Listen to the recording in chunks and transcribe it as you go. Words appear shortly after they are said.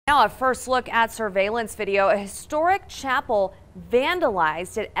Now a first look at surveillance video. A historic chapel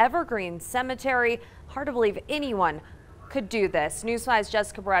vandalized at Evergreen Cemetery. Hard to believe anyone could do this. News 5's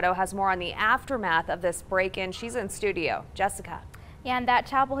Jessica Barretto has more on the aftermath of this break-in. She's in studio. Jessica. Yeah, and that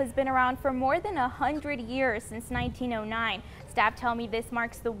chapel has been around for more than 100 years, since 1909. Staff tell me this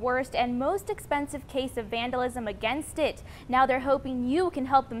marks the worst and most expensive case of vandalism against it. Now they're hoping you can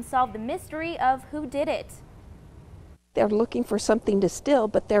help them solve the mystery of who did it. They're looking for something to steal,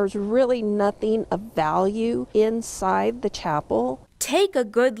 but there's really nothing of value inside the chapel. Take a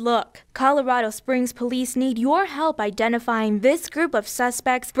good look. Colorado Springs police need your help identifying this group of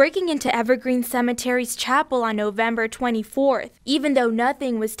suspects breaking into Evergreen Cemetery's chapel on November 24th. Even though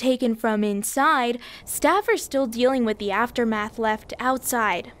nothing was taken from inside, staff are still dealing with the aftermath left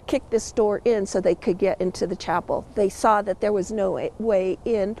outside. Kicked this door in so they could get into the chapel. They saw that there was no way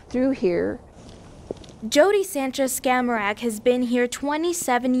in through here. Jody Sanchez-Scamarak has been here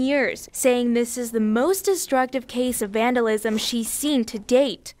 27 years, saying this is the most destructive case of vandalism she's seen to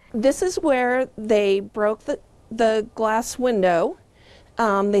date. This is where they broke the glass window.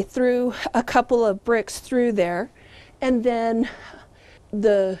 They threw a couple of bricks through there, and then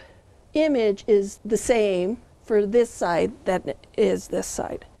the image is the same for this side that it is this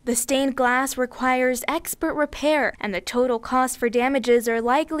side. The stained glass requires expert repair, and the total cost for damages are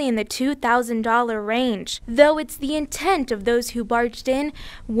likely in the $2,000 range, though it's the intent of those who barged in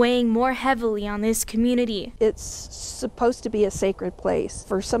weighing more heavily on this community. It's supposed to be a sacred place.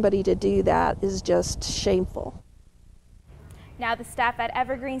 For somebody to do that is just shameful. Now the staff at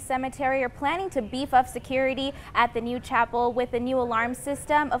Evergreen Cemetery are planning to beef up security at the new chapel with a new alarm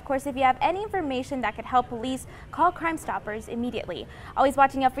system. Of course, if you have any information that could help police, call Crime Stoppers immediately. Always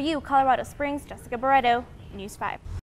watching out for you, Colorado Springs, Jessica Barretto, News 5.